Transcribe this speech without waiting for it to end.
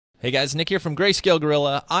Hey guys, Nick here from Grayscale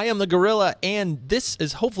Gorilla. I am the Gorilla, and this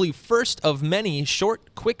is hopefully first of many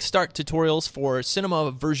short, quick start tutorials for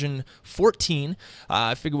Cinema version 14.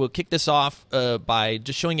 I figure we'll kick this off by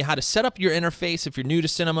just showing you how to set up your interface if you're new to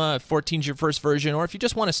Cinema, if 14 is your first version, or if you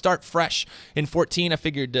just want to start fresh in 14. I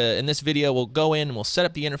figured in this video we'll go in and we'll set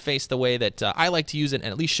up the interface the way that I like to use it,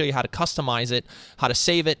 and at least show you how to customize it, how to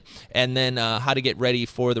save it, and then how to get ready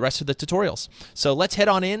for the rest of the tutorials. So let's head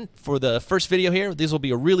on in for the first video here. These will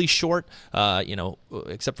be a really short,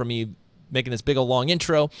 except for me making this big old long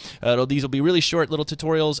intro. These will be really short little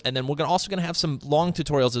tutorials, and then we're also going to have some long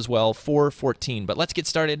tutorials as well for 14. But let's get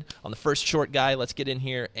started on the first short guy. Let's get in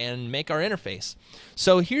here and make our interface.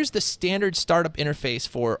 So here's the standard startup interface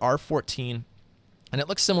for R14. And it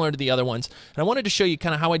looks similar to the other ones. And I wanted to show you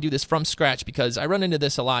kind of how I do this from scratch, because I run into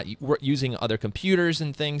this a lot using other computers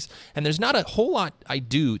and things. And there's not a whole lot I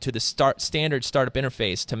do to the standard startup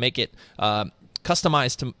interface to make it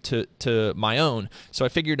customized to my own. So I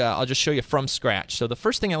figured I'll just show you from scratch. So the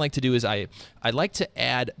first thing I like to do is I like to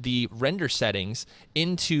add the render settings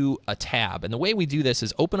into a tab. And the way we do this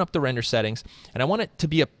is open up the render settings, and I want it to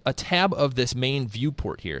be a tab of this main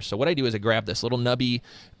viewport here. So what I do is I grab this little nubby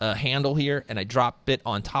handle here, and I drop it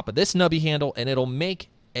on top of this nubby handle, and it'll make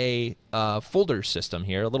a folder system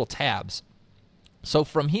here, little tabs. So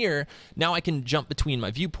from here, now I can jump between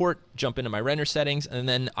my viewport, jump into my render settings, and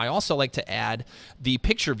then I also like to add the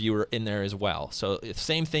picture viewer in there as well. So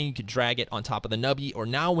same thing, you could drag it on top of the nubby, or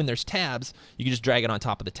now when there's tabs, you can just drag it on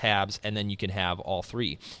top of the tabs, and then you can have all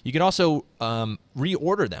three. You can also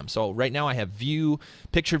reorder them. So right now I have view,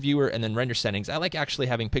 picture viewer, and then render settings. I like actually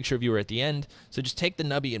having picture viewer at the end. So just take the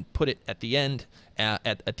nubby and put it at the end,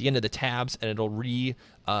 at the end of the tabs, and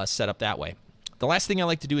it'll set up that way. The last thing I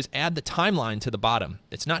like to do is add the timeline to the bottom.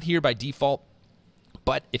 It's not here by default,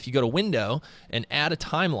 but if you go to Window and add a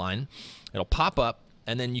timeline, it'll pop up,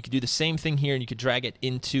 and then you can do the same thing here, and you could drag it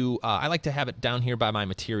into, I like to have it down here by my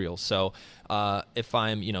materials. So if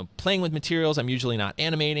I'm playing with materials, I'm usually not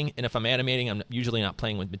animating, and if I'm animating, I'm usually not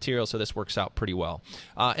playing with materials, so this works out pretty well.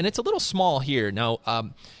 And it's a little small here. Now,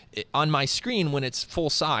 on my screen, when it's full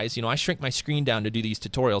size, I shrink my screen down to do these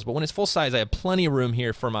tutorials, but when it's full size, I have plenty of room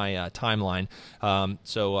here for my timeline.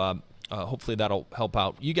 Hopefully that'll help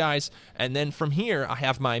out you guys. And then from here, I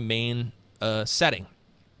have my main setting.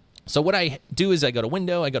 So what I do is I go to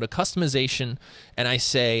Window, I go to Customization, and I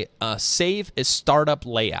say Save as Startup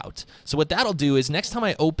Layout. So what that'll do is next time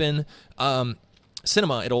I open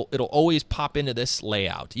Cinema, it'll always pop into this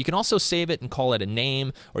layout. You can also save it and call it a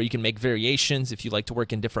name, or you can make variations if you like to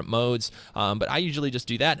work in different modes. But I usually just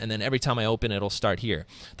do that, and then every time I open it, it'll start here.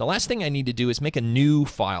 The last thing I need to do is make a new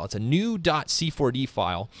file. It's a new .c4d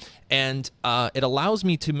file, and it allows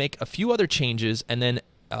me to make a few other changes, and then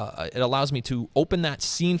it allows me to open that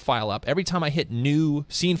scene file up. Every time I hit new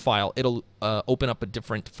scene file, it'll open up a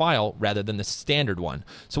different file rather than the standard one.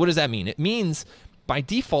 So what does that mean? It means by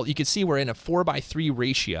default, you can see we're in a 4:3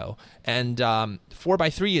 ratio, and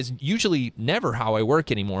 4:3 is usually never how I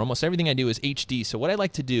work anymore. Almost everything I do is HD. So what I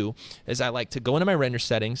like to do is I like to go into my render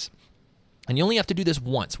settings, and you only have to do this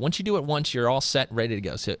once. Once you do it once, you're all set, ready to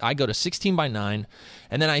go. So I go to 16:9,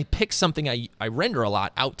 and then I pick something I render a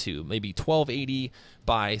lot out to, maybe 1280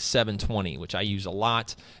 by 720, which I use a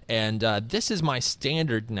lot. And this is my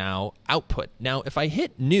standard now output. Now, if I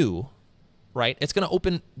hit new, right, it's going to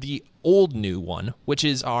open the old new one, which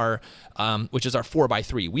is our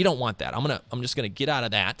 4:3. We don't want that. I'm just going to get out of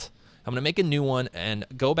that. I'm going to make a new one and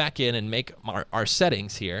go back in and make our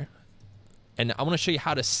settings here. And I want to show you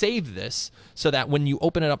how to save this so that when you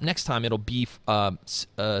open it up next time, it'll be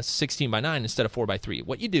 16:9 instead of 4:3.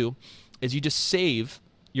 What you do is you just save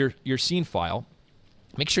your scene file.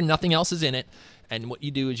 Make sure nothing else is in it. And what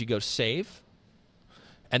you do is you go Save,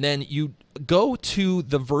 and then you go to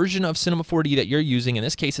the version of Cinema 4D that you're using. In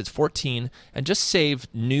this case, it's 14, and just save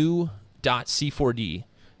new .c4d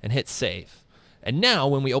and hit Save. And now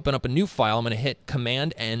when we open up a new file, I'm going to hit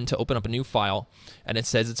Command-N to open up a new file, and it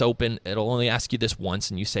says it's open. It'll only ask you this once,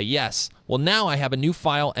 and you say yes. Well, now I have a new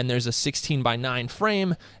file, and there's a 16:9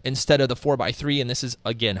 frame instead of the 4:3, and this is,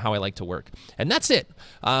 again, how I like to work. And that's it.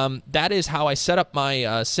 That is how I set up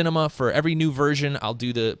my Cinema for every new version. I'll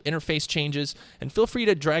do the interface changes, and feel free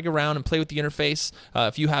to drag around and play with the interface.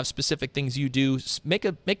 If you have specific things you do,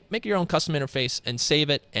 make your own custom interface and save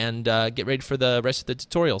it, and get ready for the rest of the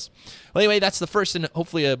tutorials. Well, anyway, that's the first and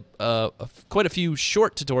hopefully quite a few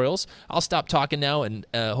short tutorials. I'll stop talking now, and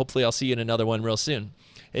hopefully I'll see you in another one real soon.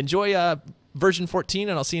 Enjoy version 14,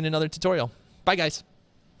 and I'll see you in another tutorial. Bye, guys.